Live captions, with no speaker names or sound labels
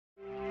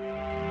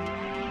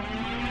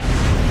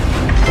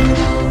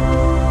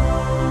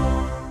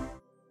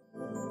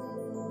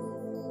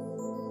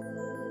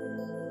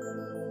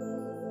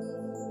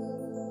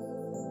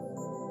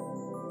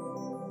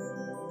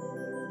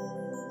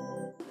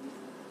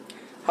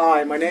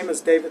Hi, my name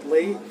is David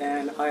Lee,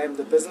 and I am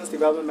the Business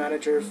Development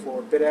Manager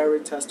for bit array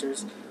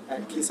testers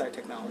at Keysight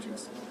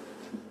Technologies.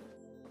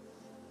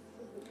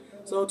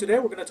 So today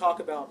we're going to talk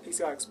about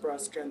PCI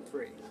Express Gen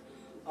 3.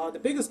 The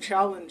biggest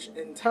challenge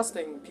in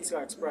testing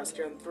PCI Express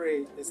Gen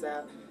 3 is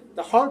that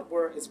the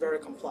hardware is very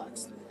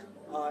complex.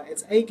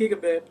 It's 8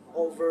 gigabit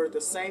over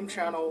the same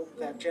channel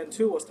that Gen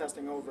 2 was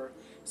testing over,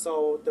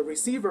 so the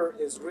receiver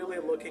is really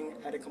looking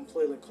at a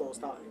completely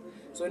closed eye.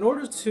 So in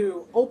order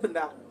to open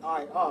that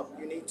eye up,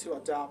 you need to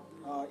adopt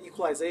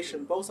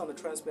equalization both on the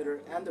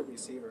transmitter and the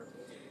receiver.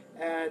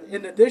 And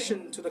in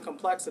addition to the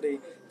complexity,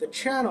 the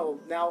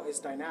channel now is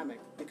dynamic,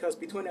 because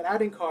between an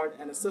adding card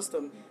and a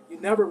system, you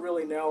never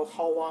really know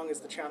how long is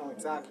the channel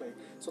exactly.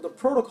 So the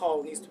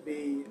protocol needs to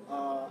be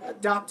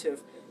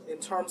adaptive in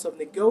terms of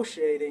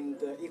negotiating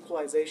the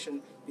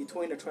equalization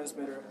between a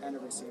transmitter and a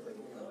receiver.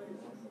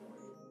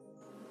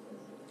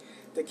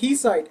 The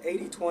Keysight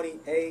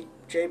 8020A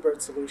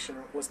Jaybird solution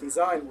was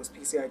designed with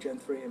PCIe Gen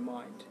 3 in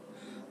mind.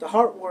 The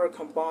hardware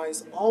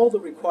combines all the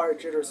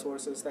required jitter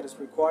sources that is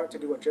required to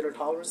do a jitter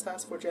tolerance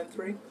test for Gen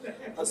 3,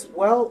 as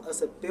well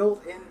as a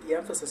built-in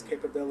de-emphasis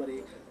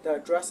capability that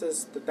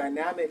addresses the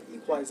dynamic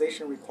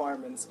equalization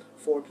requirements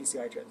for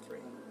PCIe Gen 3.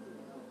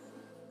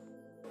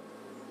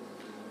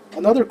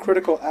 Another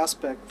critical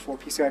aspect for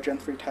PCIe Gen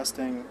 3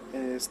 testing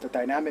is the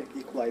dynamic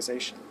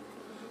equalization.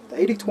 The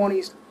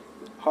 8020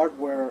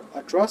 hardware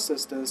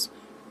addresses this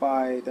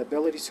by the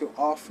ability to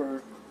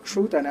offer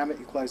true dynamic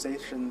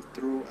equalization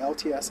through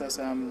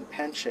LTSSM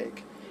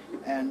handshake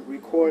and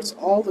records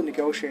all the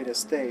negotiated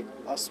state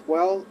as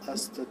well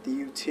as the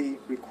DUT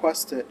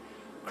requested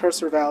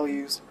cursor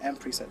values and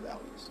preset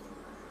values.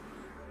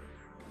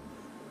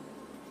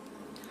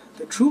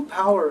 The true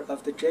power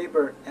of the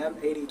Jaybird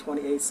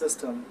M8028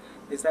 system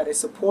is that it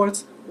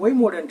supports way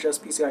more than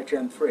just PCIe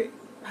Gen 3. It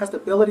has the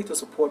ability to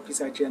support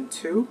PCIe Gen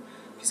 2,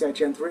 PCIe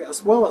Gen 3,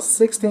 as well as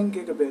 16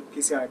 gigabit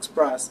PCI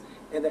Express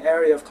in the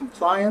area of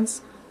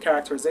compliance,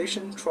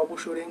 characterization,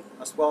 troubleshooting,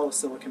 as well as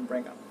silicon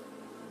bring-up.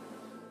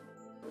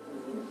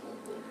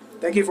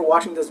 Thank you for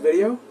watching this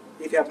video.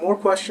 If you have more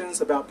questions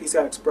about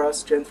PCI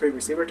Express Gen 3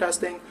 receiver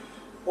testing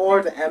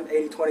or the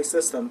M8020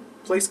 system,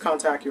 please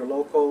contact your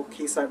local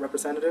Keysight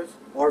representative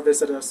or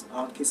visit us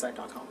on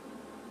keysight.com.